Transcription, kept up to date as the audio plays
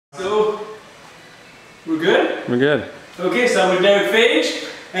So, we're good? We're good. Okay, so I'm with Derik Fage,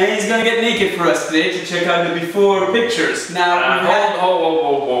 and he's gonna get naked for us today to check out the before pictures. Now,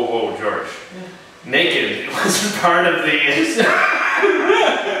 whoa, George. Yeah. Naked wasn't part of the deal.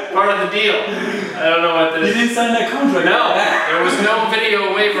 I don't know what this. You didn't sign that contract. No, there was no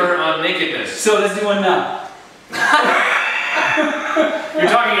video waiver on nakedness. So let's do one now. You're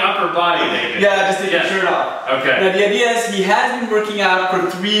talking upper body naked. Yeah, just take your shirt off. Okay. Now the idea is he has been working out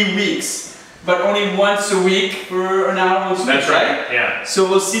for 3 weeks, but only once a week for an hour once a week. That's right. Yeah. So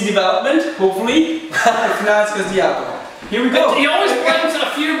we'll see development, hopefully. If not, it's because of the alcohol. Here we go. He always blames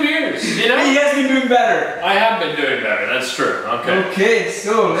a few beers, you know? He has been doing better. I have been doing better, that's true. Okay. Okay,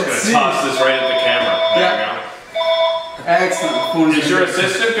 so let's see. I'm just gonna toss this right at the camera. There we go. Excellent. Is your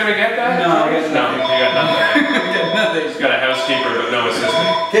assistant gonna get that? No, I got nothing. No, you got nothing. I got nothing. He's got a housekeeper but no assistant.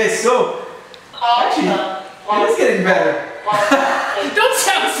 Okay, so actually, it is getting better. Don't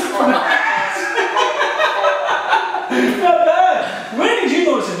sound surprised. Not bad. When did you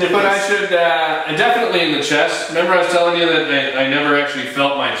notice a difference? But I should, definitely in the chest. Remember I was telling you that I never actually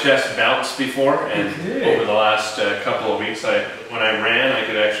felt my chest bounce before, and over the last couple of weeks, when I ran, I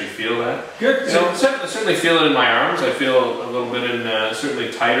could actually feel that. Good. So I certainly feel it in my arms. I feel a little bit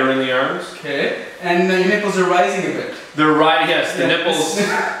certainly tighter in the arms. Okay. And your nipples are rising a bit. They're rising, yes, the nipples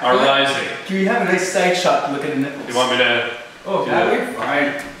are rising. Can we have a nice side shot to look at the nipples? You want me to? Oh, that way?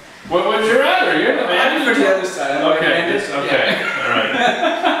 Fine. What would you rather? You're the man. I'm for the other side. Okay, okay, alright.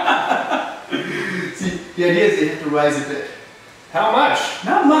 See, the idea is they have to rise a bit. How much?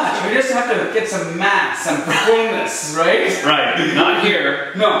 Not much. We just have to get some mass, some fullness, right? Right. Not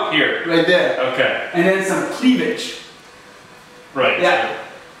here. No. Here. Right there. Okay. And then some cleavage. Right. Yeah.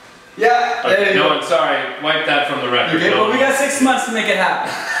 Yeah. Okay. There you No, go. I'm sorry. Wipe that from the record. Okay, well, we got 6 months to make it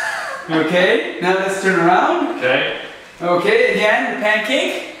happen. Okay. Now let's turn around. Okay. Okay. Again, the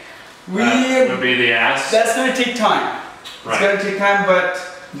pancake. Would be the ass. That's gonna take time. Right. It's gonna take time, but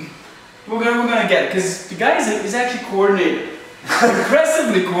we're gonna get it because the guy is actually coordinated,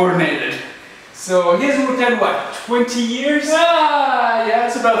 impressively coordinated. So he hasn't worked out what, 20 years? Yeah,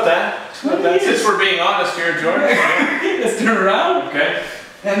 it's about that. 20 years. Since we're being honest here, George. Let's turn around. Okay.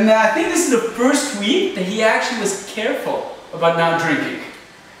 And I think this is the first week that he actually was careful about not drinking.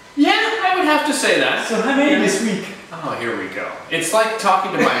 Yeah, I would have to say that. So how many this week? Oh, here we go. It's like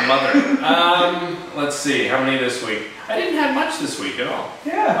talking to my mother. Let's see, how many this week? I didn't have much this week at all.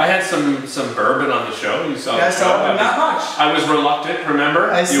 Yeah. I had some bourbon on the show. You saw the show. But not much. I was reluctant, remember?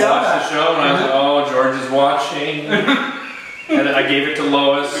 You watched the show and I was like, oh, George is watching. And I gave it to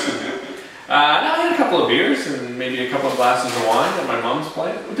Lois. No, I had a couple of beers and maybe a couple of glasses of wine at my mom's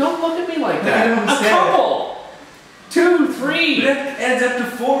place. Don't look at me like that. A couple. 2, 3. That adds up to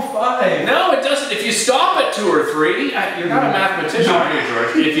 4 or 5. No, it doesn't. If you stop at 2 or 3, you're not a mathematician, are you,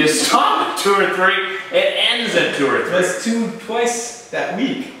 George? If you stop at 2 or 3, it ends at 2 or 3. That's 2 twice that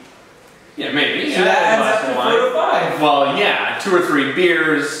week. Yeah, maybe. So that adds up to 4 or 5. Well, yeah, 2 or 3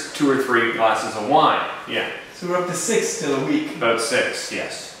 beers, 2 or 3 glasses of wine. Yeah. So we're up to 6 still a week. About 6,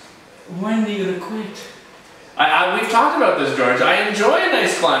 yes. When are you gonna quit? We've talked about this, George. I enjoy a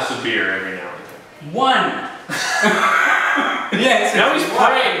nice glass of beer every now and then. 1. Yes. Now he's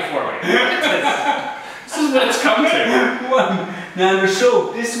praying for me. This is what it's come to. 1. Now the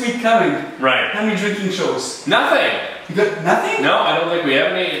show this week coming. Right. How many drinking shows? Nothing. You got nothing? No, I don't think we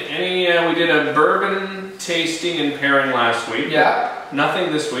have any. We did a bourbon tasting and pairing last week. Yeah.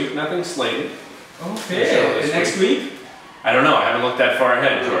 Nothing this week. Nothing slated. Okay. And next week? I don't know. I haven't looked that far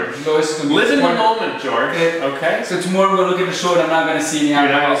ahead, George. Live in the moment, George. Okay. So tomorrow we'll look at the show and I'm not going to see any alcohol.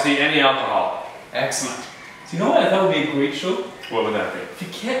 You're not going to see any alcohol. Excellent. So you know what I thought would be a great show? What would that be? If you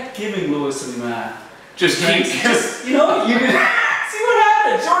kept giving Lois some just keep, you know, you can see what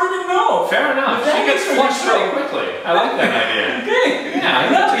happens. She already didn't know. Fair enough. She gets flushed really quickly. I like that idea. Okay. Yeah,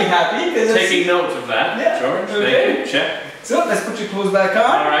 I'm not be happy. Taking note of that, George. Okay. Thank you. Check. So let's put your clothes back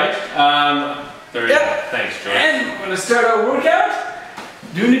on. All right. There you go. Thanks, George. And we're going to start our workout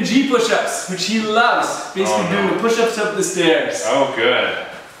doing the G push-ups, which he loves. Basically doing the push-ups up the stairs. Oh, good.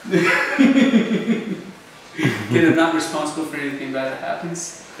 Again, I'm not responsible for anything bad that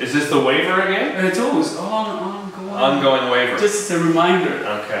happens. Is this the waiver again? And it's always ongoing. Ongoing waiver. Just as a reminder.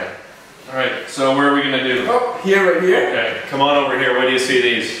 Okay. All right. So where are we going to do? Oh, here, right here. Okay. Come on over here. Where do you see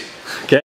these?